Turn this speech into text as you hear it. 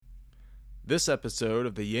This episode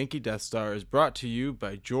of the Yankee Death Star is brought to you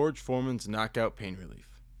by George Foreman's Knockout Pain Relief.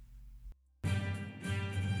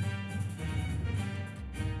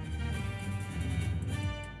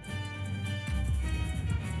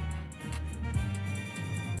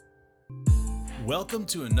 Welcome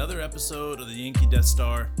to another episode of the Yankee Death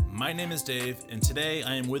Star. My name is Dave, and today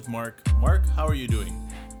I am with Mark. Mark, how are you doing?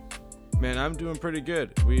 Man, I'm doing pretty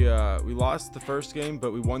good. We lost the first game,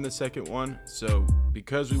 but we won the second one. So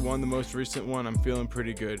because we won the most recent one, I'm feeling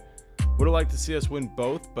pretty good. Would have liked to see us win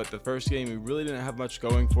both, but the first game we really didn't have much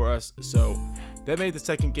going for us. So that made the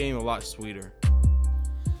second game a lot sweeter.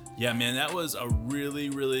 Yeah, man, that was a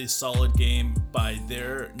really solid game by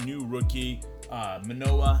their new rookie,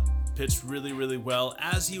 Manoah. Pitched really well.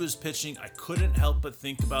 As he was pitching, I couldn't help but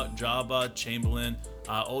think about Joba Chamberlain.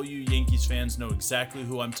 All you Yankees fans know exactly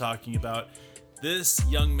who I'm talking about. This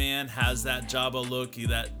young man has that Joba look,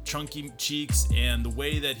 that chunky cheeks, and the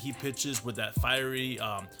way that he pitches with that fiery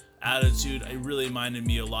attitude, it really reminded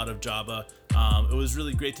me a lot of Joba. It was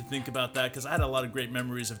really great to think about that because I had a lot of great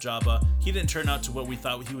memories of Joba. He didn't turn out to what we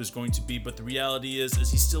thought he was going to be, but the reality is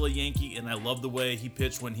he's still a Yankee, and I love the way he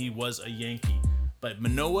pitched when he was a Yankee. But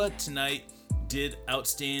Manoah tonight did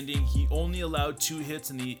outstanding. He only allowed 2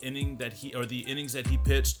 hits in the innings that he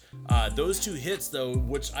pitched. Those 2 hits, though,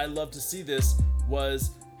 which I love to see this,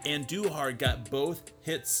 was Andujar got both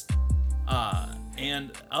hits.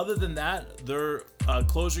 And other than that, their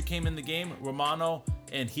closer came in the game, Romano,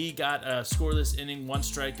 and he got a scoreless inning, 1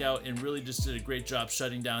 strikeout, and really just did a great job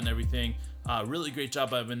shutting down everything. Really great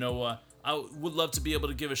job by Manoah. I would love to be able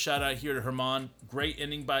to give a shout out here to Herman. Great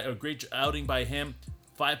outing by him.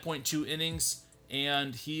 5.2 innings,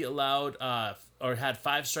 and he allowed had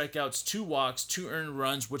 5 strikeouts, 2 walks, 2 earned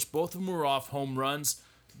runs, which both of them were off home runs.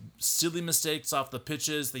 Silly mistakes off the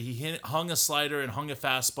pitches. He hung a slider and hung a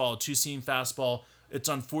fastball, a 2-seam fastball. It's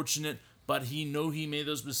unfortunate, but he made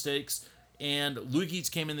those mistakes. And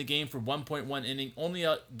Lugic came in the game for 1.1 inning, only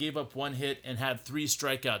gave up 1 hit and had 3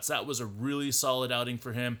 strikeouts. That was a really solid outing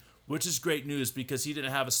for him, which is great news because he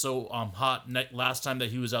didn't have a so hot last time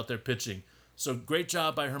that he was out there pitching. So great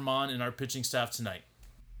job by Herman and our pitching staff tonight.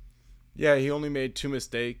 Yeah, he only made 2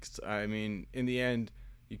 mistakes. I mean, in the end,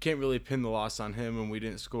 you can't really pin the loss on him when we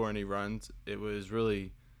didn't score any runs. It was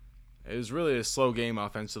really a slow game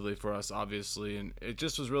offensively for us, obviously, and it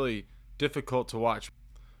just was really difficult to watch.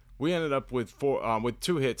 We ended up with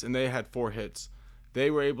 2 hits, and they had 4 hits.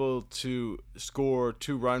 They were able to score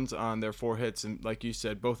 2 runs on their 4 hits, and like you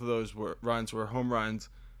said, both of those runs were home runs,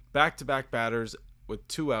 back-to-back batters with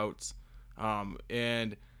 2 outs,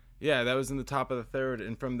 and yeah, that was in the top of the third.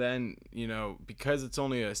 And from then, because it's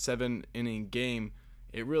only a 7-inning game,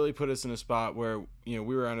 it really put us in a spot where we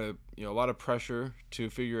were under a lot of pressure to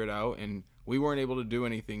figure it out, and we weren't able to do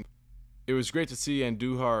anything. It was great to see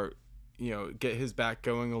Andujar get his back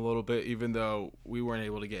going a little bit, even though we weren't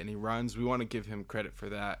able to get any runs. We want to give him credit for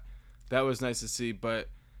that. That was nice to see. But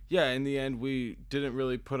yeah, in the end, we didn't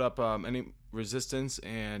really put up any resistance,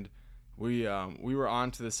 and we were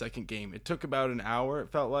on to the second game. It took about an hour,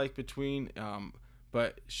 it felt like, between.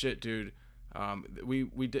 But shit, dude,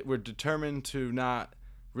 we're determined to not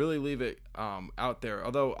really leave it out there.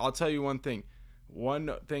 Although I'll tell you one thing.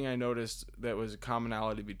 One thing I noticed that was a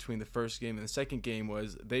commonality between the first game and the second game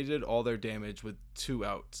was they did all their damage with 2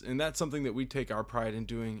 outs. And that's something that we take our pride in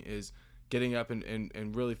doing, is getting up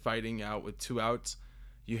and really fighting out with 2 outs.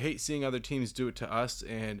 You hate seeing other teams do it to us,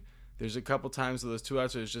 and there's a couple times where those 2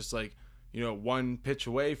 outs are just like, 1 pitch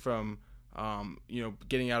away from,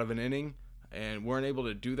 getting out of an inning, and weren't able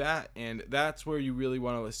to do that. And that's where you really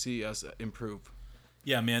want to see us improve.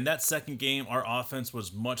 Yeah, man, that second game, our offense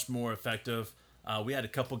was much more effective. We had a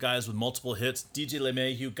couple guys with multiple hits. DJ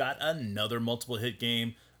LeMahieu got another multiple hit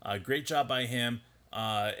game. Great job by him.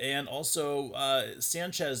 And also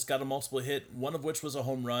Sanchez got a multiple hit, one of which was a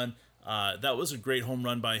home run. That was a great home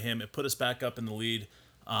run by him. It put us back up in the lead.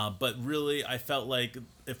 But really, I felt like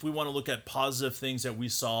if we want to look at positive things that we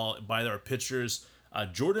saw by our pitchers,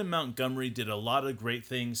 Jordan Montgomery did a lot of great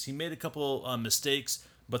things. He made a couple mistakes,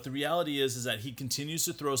 but the reality is that he continues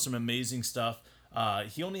to throw some amazing stuff.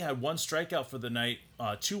 He only had 1 strikeout for the night,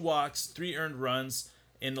 2 walks, 3 earned runs,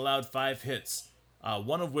 and allowed 5 hits,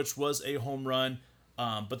 one of which was a home run.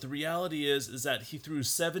 But the reality is that he threw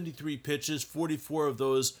 73 pitches, 44 of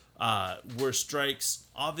those were strikes.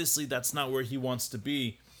 Obviously, that's not where he wants to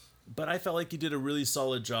be, but I felt like he did a really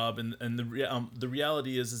solid job. And the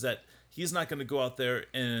reality is that he's not going to go out there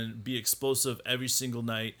and be explosive every single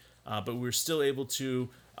night, but we're still able to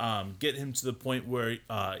get him to the point where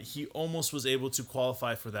he almost was able to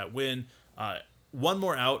qualify for that win. One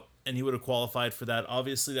more out, and he would have qualified for that.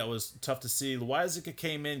 Obviously, that was tough to see. Loaisiga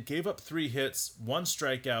came in, gave up 3 hits, 1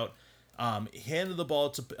 strikeout, handed the ball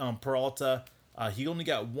to Peralta. He only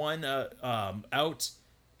got 1 out,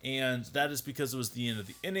 and that is because it was the end of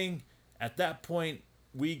the inning. At that point,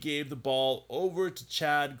 we gave the ball over to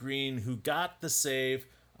Chad Green, who got the save.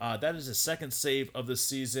 That is his 2nd save of the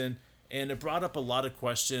season, and it brought up a lot of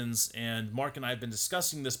questions, and Mark and I have been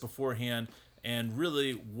discussing this beforehand, and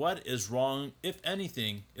really, what is wrong, if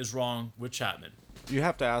anything, is wrong with Chapman? You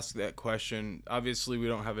have to ask that question. Obviously, we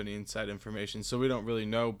don't have any inside information, so we don't really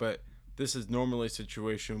know, but this is normally a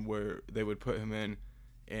situation where they would put him in,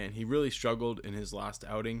 and he really struggled in his last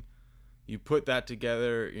outing. You put that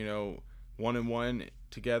together, 1-1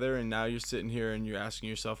 together, and now you're sitting here and you're asking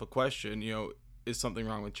yourself a question, is something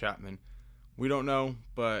wrong with Chapman? We don't know,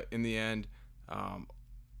 but in the end,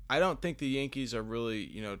 I don't think the Yankees are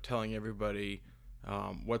really, telling everybody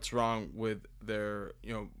what's wrong with their,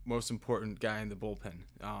 most important guy in the bullpen.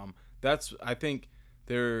 I think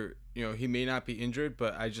they're, he may not be injured,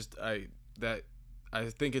 but I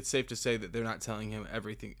think it's safe to say that they're not telling him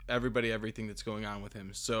everything that's going on with him.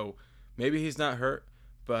 So maybe he's not hurt,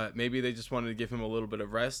 but maybe they just wanted to give him a little bit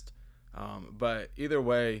of rest. But either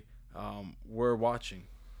way, we're watching.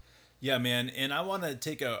 Yeah, man, and I want to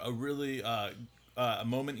take a really a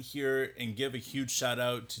moment here and give a huge shout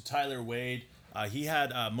out to Tyler Wade. He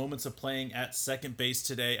had moments of playing at second base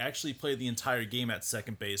today. Actually played the entire game at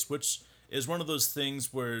second base, which is one of those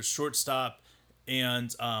things where shortstop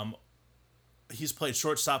and he's played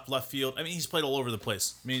shortstop, left field. I mean, he's played all over the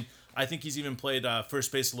place. I mean, I think he's even played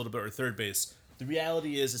first base a little bit or third base. The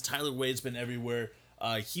reality is Tyler Wade's been everywhere.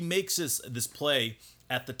 He makes this play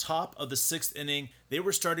at the top of the 6th inning. They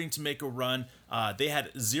were starting to make a run. They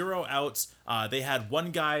had 0 outs. They had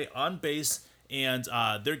 1 guy on base, and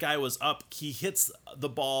their guy was up. He hits the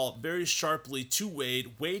ball very sharply to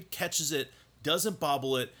Wade. Wade catches it, doesn't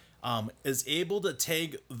bobble it, is able to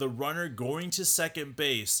tag the runner going to second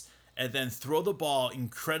base, and then throw the ball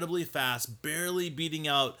incredibly fast, barely beating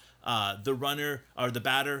out the runner or the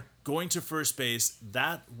batter going to first base.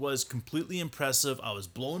 That was completely impressive. I was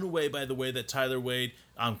blown away by the way that Tyler Wade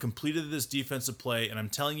completed this defensive play, and I'm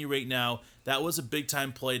telling you right now, that was a big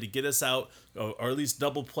time play to get us out, or at least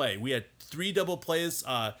double play. We had 3 double plays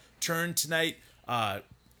turned tonight. Urshela,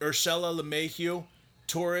 LeMahieu,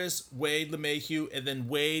 Torres, Wade, LeMahieu, and then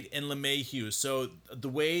Wade and LeMahieu. So the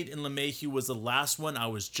Wade and LeMahieu was the last one I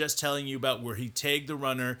was just telling you about, where he tagged the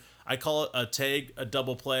runner. I call it a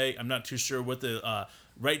double play. I'm not too sure what the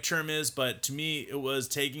right term is, but to me, it was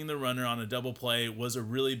tagging the runner on a double play. It was a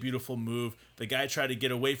really beautiful move. The guy tried to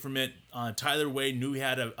get away from it. Tyler Wade knew he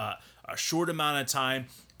had a short amount of time.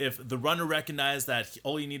 If the runner recognized that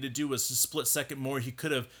all he needed to do was a split second more, he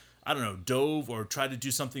could have, dove or tried to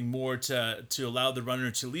do something more to allow the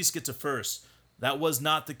runner to at least get to first. That was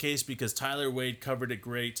not the case because Tyler Wade covered it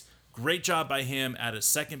great. Great job by him at a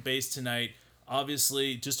second base tonight.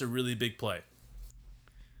 Obviously, just a really big play.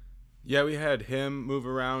 Yeah, we had him move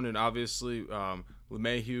around, and obviously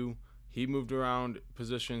LeMahieu, he moved around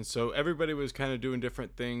positions. So everybody was kind of doing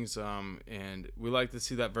different things, and we like to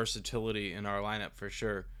see that versatility in our lineup for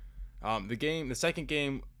sure. The second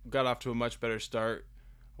game got off to a much better start.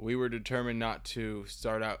 We were determined not to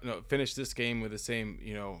finish this game with the same,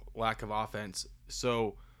 lack of offense.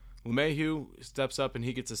 So LeMahieu steps up and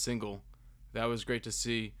he gets a single. That was great to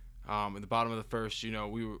see. At the bottom of the first,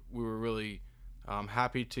 we were really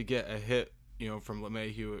happy to get a hit, from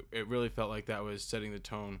LeMahieu. It really felt like that was setting the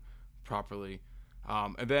tone properly.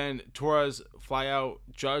 And then Torres fly out,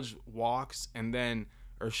 Judge walks, and then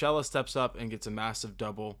Urshela steps up and gets a massive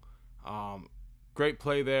double. Great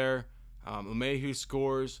play there. LeMahieu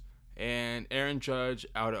scores, and Aaron Judge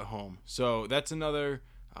out at home. So that's another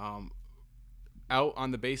out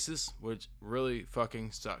on the bases, which really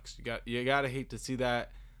fucking sucks. You gotta hate to see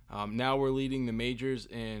that. Now we're leading the majors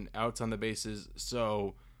in outs on the bases,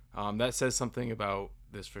 so that says something about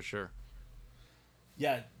this for sure.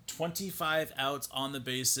 Yeah, 25 outs on the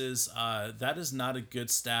bases. That is not a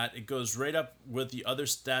good stat. It goes right up with the other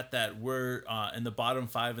stat that we're in the bottom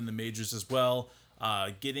 5 in the majors as well.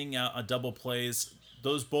 Getting out a double plays.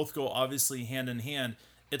 Those both go obviously hand in hand.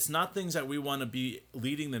 It's not things that we want to be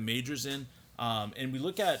leading the majors in. And we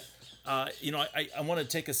look at, I want to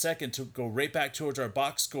take a second to go right back towards our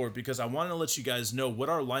box score because I want to let you guys know what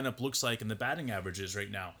our lineup looks like and the batting averages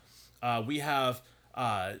right now. We have,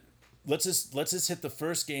 let's just hit the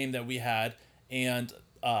first game that we had and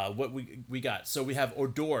what we got. So we have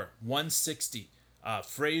Odor 160,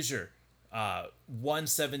 Frazier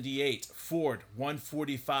 178, Ford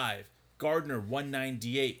 145, Gardner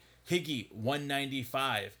 198, Higgy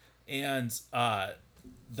 195, and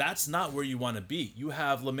that's not where you want to be. You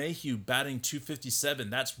have LeMahieu batting 257.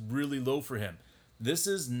 That's really low for him. This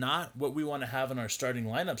is not what we want to have in our starting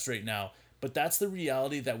lineups right now, but that's the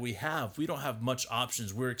reality that we have. We don't have much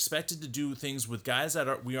options. We're expected to do things with guys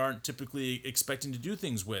that we aren't typically expecting to do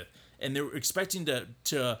things with, and they're expecting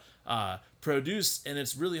to produce, and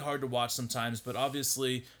it's really hard to watch sometimes. But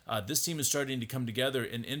obviously, this team is starting to come together,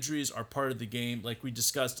 and injuries are part of the game. Like we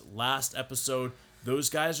discussed last episode,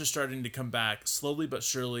 those guys are starting to come back slowly but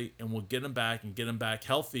surely, and we'll get them back and get them back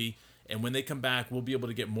healthy. And when they come back, we'll be able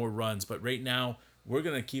to get more runs. But right now, we're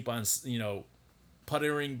gonna keep on,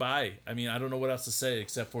 puttering by. I mean, I don't know what else to say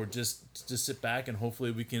except for just sit back and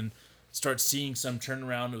hopefully we can start seeing some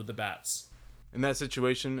turnaround with the bats. In that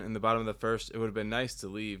situation, in the bottom of the first, it would have been nice to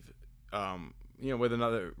leave, with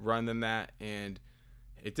another run than that, and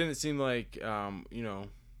it didn't seem like,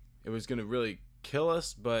 it was going to really kill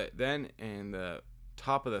us. But then in the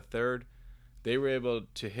top of the third, they were able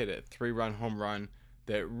to hit a 3-run home run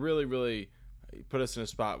that really, really put us in a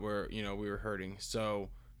spot where we were hurting. So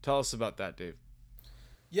tell us about that, Dave.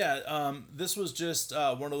 Yeah, this was just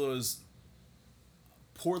one of those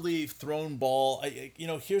poorly thrown ball.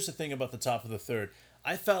 Here's the thing about the top of the third.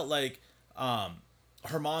 I felt like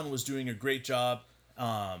Herman was doing a great job.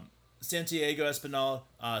 Santiago Espinal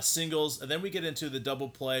singles, and then we get into the double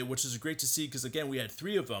play, which is great to see because again we had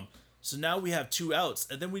 3 of them. So now we have 2 outs,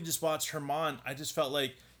 and then we just watched Herman. I just felt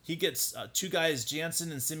like he gets 2 guys,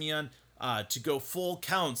 Jansen and Simeon, to go full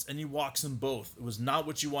counts, and he walks them both. It was not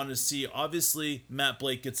what you wanted to see. Obviously, Matt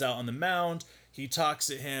Blake gets out on the mound. He talks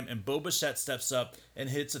to him, and Bo Bichette steps up and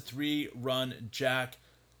hits a 3-run jack.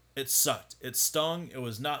 It sucked. It stung. It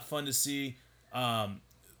was not fun to see.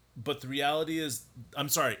 But the reality is, I'm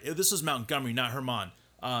sorry, this was Montgomery, not Herman.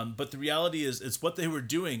 But the reality is, it's what they were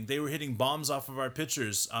doing. They were hitting bombs off of our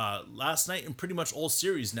pitchers last night and pretty much all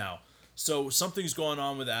series now. So something's going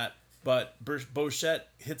on with that. But Bichette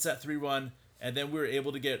hits that 3-run, and then we were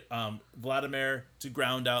able to get Vladimir to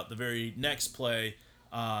ground out the very next play.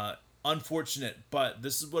 Unfortunate, but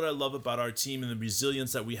this is what I love about our team and the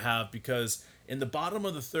resilience that we have, because in the bottom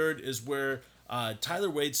of the third is where Tyler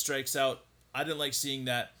Wade strikes out. I didn't like seeing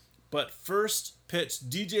that. But first pitch,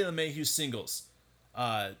 DJ LeMahieu singles.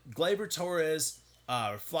 Gleyber Torres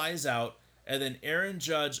flies out, and then Aaron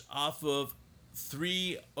Judge off of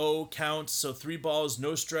 3-0 count, so 3 balls,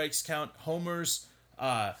 no strikes count, homers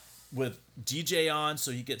with DJ on, so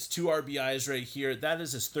he gets 2 RBIs right here. That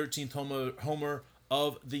is his 13th homer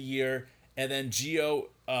of the year, and then Gio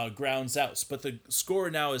grounds out. But the score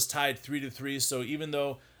now is tied 3-3, so even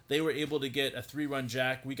though they were able to get a 3-run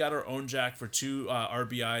jack, we got our own jack for 2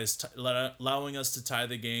 RBIs, allowing us to tie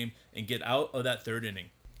the game and get out of that third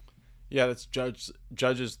inning. Yeah, that's Judge's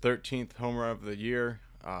 13th homer of the year.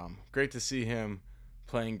 Great to see him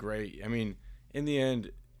playing great. I mean, in the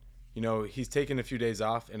end, he's taken a few days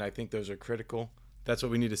off, and I think those are critical. That's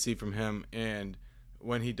what we need to see from him. And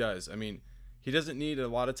when he does, I mean, he doesn't need a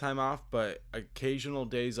lot of time off, but occasional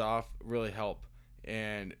days off really help.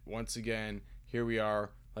 And once again, here we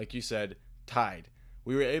are, like you said, tied.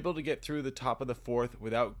 We were able to get through the top of the fourth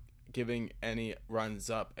without giving any runs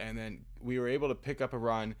up. And then we were able to pick up a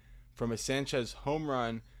run from a Sanchez home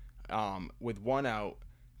run with 1 out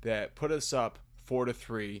that put us up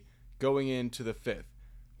 4-3 going into the 5th.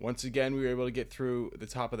 Once again, we were able to get through the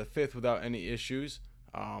top of the 5th without any issues,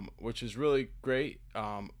 which is really great.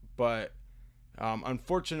 But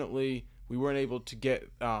unfortunately, we weren't able to get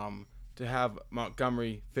to have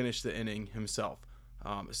Montgomery finish the inning himself.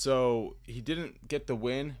 So he didn't get the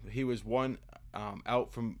win. He was 1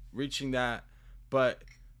 out from reaching that, but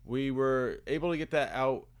we were able to get that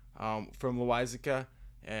out from Loizica,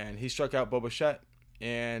 and he struck out Bo Bichette,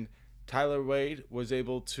 and Tyler Wade was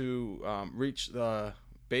able to reach the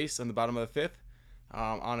base on the bottom of the 5th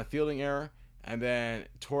on a fielding error, and then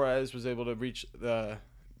Torres was able to reach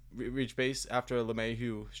base after a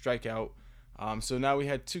LeMahieu strikeout. So now we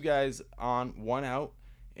had 2 guys on, 1 out,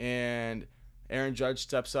 and Aaron Judge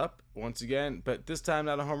steps up once again, but this time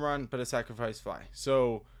not a home run, but a sacrifice fly.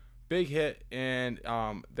 So big hit, and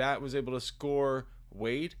that was able to score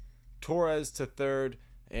Wade. Torres to third,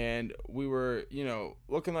 and we were,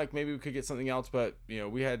 looking like maybe we could get something else, but,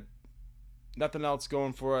 we had nothing else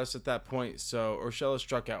going for us at that point, so Urshela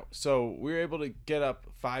struck out. So we were able to get up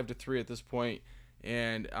 5-3 at this point,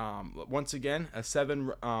 and once again, a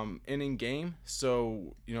 7 inning game,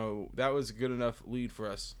 so, that was a good enough lead for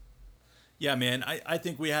us. Yeah, man, I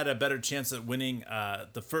think we had a better chance at winning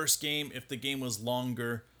the first game if the game was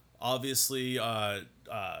longer. Obviously,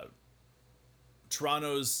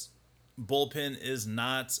 Toronto's bullpen is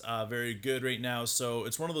not very good right now, so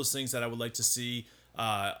it's one of those things that I would like to see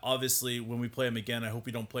Obviously, when we play him again, I hope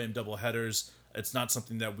we don't play him double headers. It's not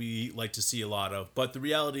something that we like to see a lot of. But the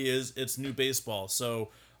reality is, it's new baseball. So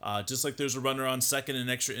just like there's a runner on second in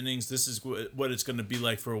extra innings, this is what it's going to be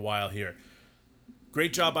like for a while here.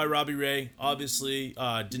 Great job by Robbie Ray. Obviously,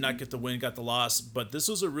 did not get the win, got the loss, but this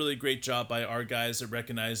was a really great job by our guys at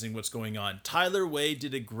recognizing what's going on. Tyler Wade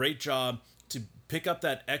did a great job to pick up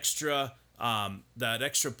that extra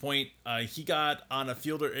point. He got on a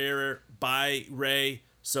fielder error by Ray,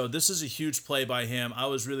 so this is a huge play by him. I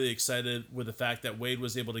was really excited with the fact that Wade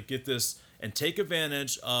was able to get this and take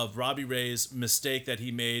advantage of Robbie Ray's mistake that he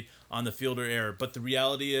made on the fielder error. But the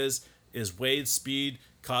reality is Wade's speed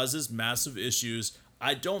causes massive issues.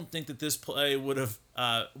 I don't think that this play would have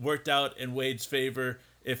worked out in Wade's favor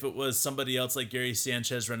if it was somebody else like Gary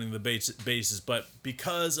Sanchez running the bases. But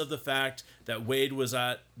because of the fact that Wade was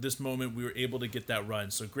at this moment, we were able to get that run.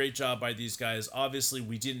 So great job by these guys. Obviously,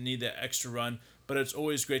 we didn't need that extra run, but it's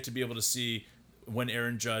always great to be able to see when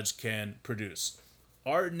Aaron Judge can produce.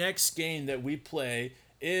 Our next game that we play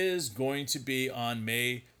is going to be on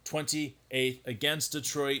May 28th against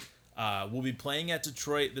Detroit. We'll be playing at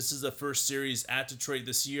Detroit. This is the first series at Detroit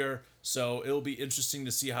this year, so it'll be interesting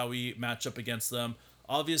to see how we match up against them.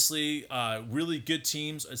 Obviously, really good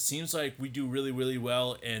teams. It seems like we do really, really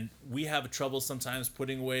well, and we have trouble sometimes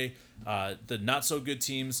putting away the not-so-good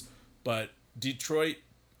teams, but Detroit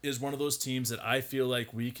is one of those teams that I feel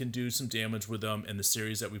like we can do some damage with them in the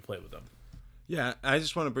series that we play with them. Yeah, I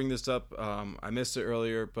just want to bring this up. I missed it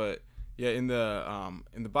earlier, but yeah, in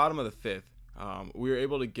the bottom of the fifth, we were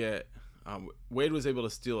able to get Wade was able to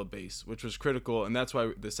steal a base, which was critical, and that's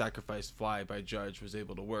why the sacrifice fly by Judge was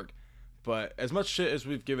able to work. But as much shit as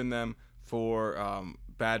we've given them for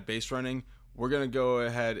bad base running, we're gonna go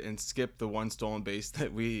ahead and skip the one stolen base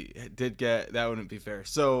that we did get. That wouldn't be fair.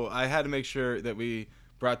 So I had to make sure that we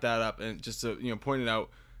brought that up and just to point it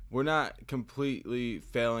out. We're not completely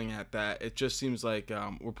failing at that. It just seems like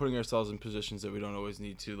we're putting ourselves in positions that we don't always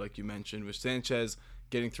need to, like you mentioned, with Sanchez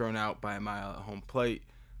getting thrown out by a mile at home plate,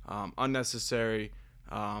 unnecessary,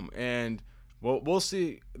 and we'll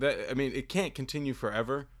see. That it can't continue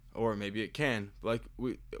forever, or maybe it can. Like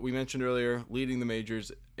we mentioned earlier, leading the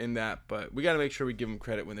majors in that, but we got to make sure we give them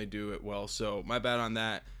credit when they do it well. So my bad on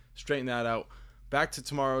that. Straighten that out. Back to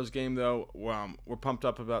tomorrow's game, though. We're pumped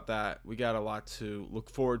up about that. We got a lot to look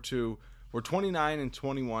forward to. We're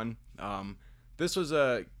 29-21. This was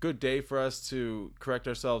a good day for us to correct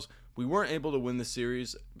ourselves. We weren't able to win the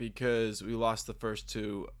series because we lost the first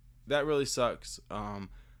two. That really sucks.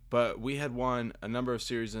 But we had won a number of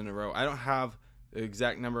series in a row. I don't have the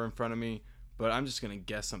exact number in front of me, but I'm just going to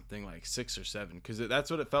guess something like 6 or 7 because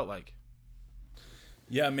that's what it felt like.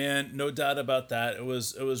 Yeah, man, no doubt about that. It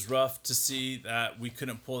was rough to see that we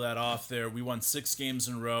couldn't pull that off there. We won 6 games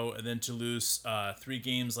in a row, and then to lose 3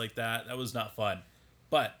 games like that was not fun.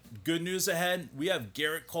 But good news ahead. We have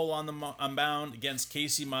Garrett Cole on the mound against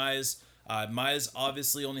Casey Mize. Mize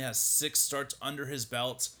obviously only has 6 starts under his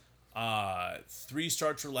belt. 3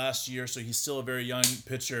 starts for last year, so he's still a very young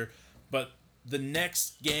pitcher. But the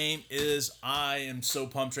next game I am so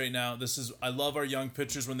pumped right now. I love our young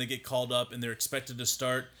pitchers when they get called up and they're expected to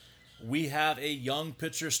start. We have a young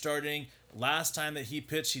pitcher starting. Last time that he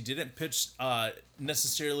pitched, he didn't pitch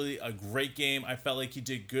necessarily a great game. I felt like he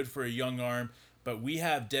did good for a young arm. But we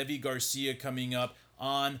have Deivi Garcia coming up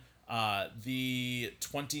on the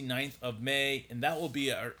 29th of May, and that will be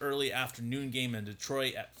an early afternoon game in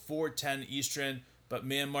Detroit at 4:10 Eastern. But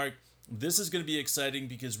man, Mark, this is going to be exciting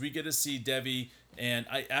because we get to see Deivi, and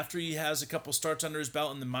after he has a couple starts under his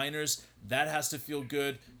belt in the minors, that has to feel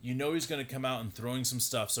good. He's going to come out and throwing some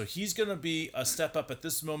stuff. So he's going to be a step up at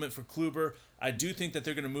this moment for Kluber. I do think that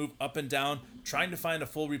they're going to move up and down, trying to find a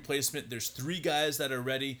full replacement. There's 3 guys that are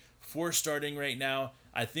ready for starting right now.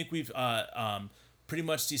 I think we've pretty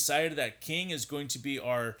much decided that King is going to be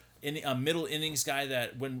our middle innings guy,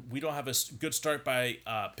 that when we don't have a good start by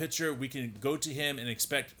pitcher, we can go to him and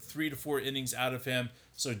expect 3 to 4 innings out of him.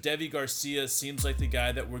 So Deivi Garcia seems like the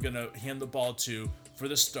guy that we're going to hand the ball to for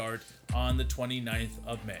the start on the 29th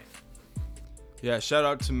of May. Yeah, shout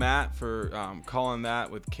out to Matt for calling that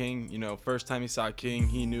with King. First time he saw King,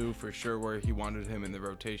 he knew for sure where he wanted him in the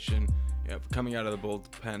rotation, coming out of the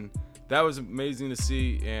bullpen. That was amazing to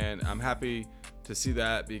see, and I'm happy to see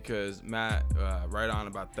that because Matt right on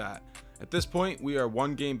about that. At this point, we are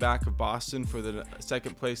 1 game back of Boston for the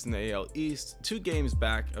second place in the AL East, 2 games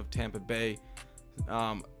back of Tampa Bay.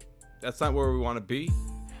 That's not where we want to be,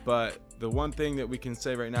 but the one thing that we can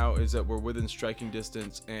say right now is that we're within striking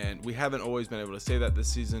distance, and we haven't always been able to say that this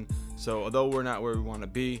season. So although we're not where we want to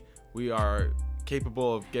be, we are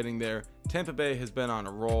capable of getting there. Tampa Bay has been on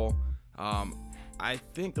a roll. I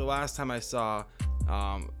think the last time I saw,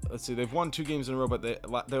 let's see, they've won 2 games in a row, but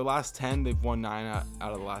their last 10, they've won 9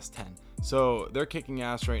 out of the last 10. So they're kicking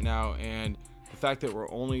ass right now, and the fact that we're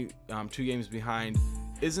only 2 games behind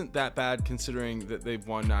isn't that bad considering that they've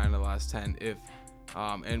won 9 of the last 10.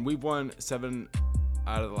 And we've won 7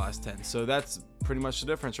 out of the last 10. So that's pretty much the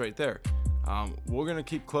difference right there. We're going to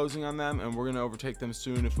keep closing on them, and we're going to overtake them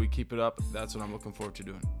soon if we keep it up. That's what I'm looking forward to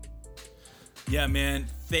doing. Yeah, man.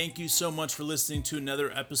 Thank you so much for listening to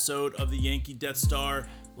another episode of the Yankee Death Star.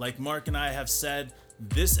 Like Mark and I have said,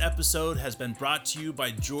 this episode has been brought to you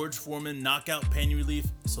by George Foreman Knockout Pain Relief.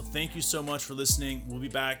 So thank you so much for listening. We'll be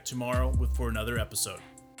back tomorrow for another episode.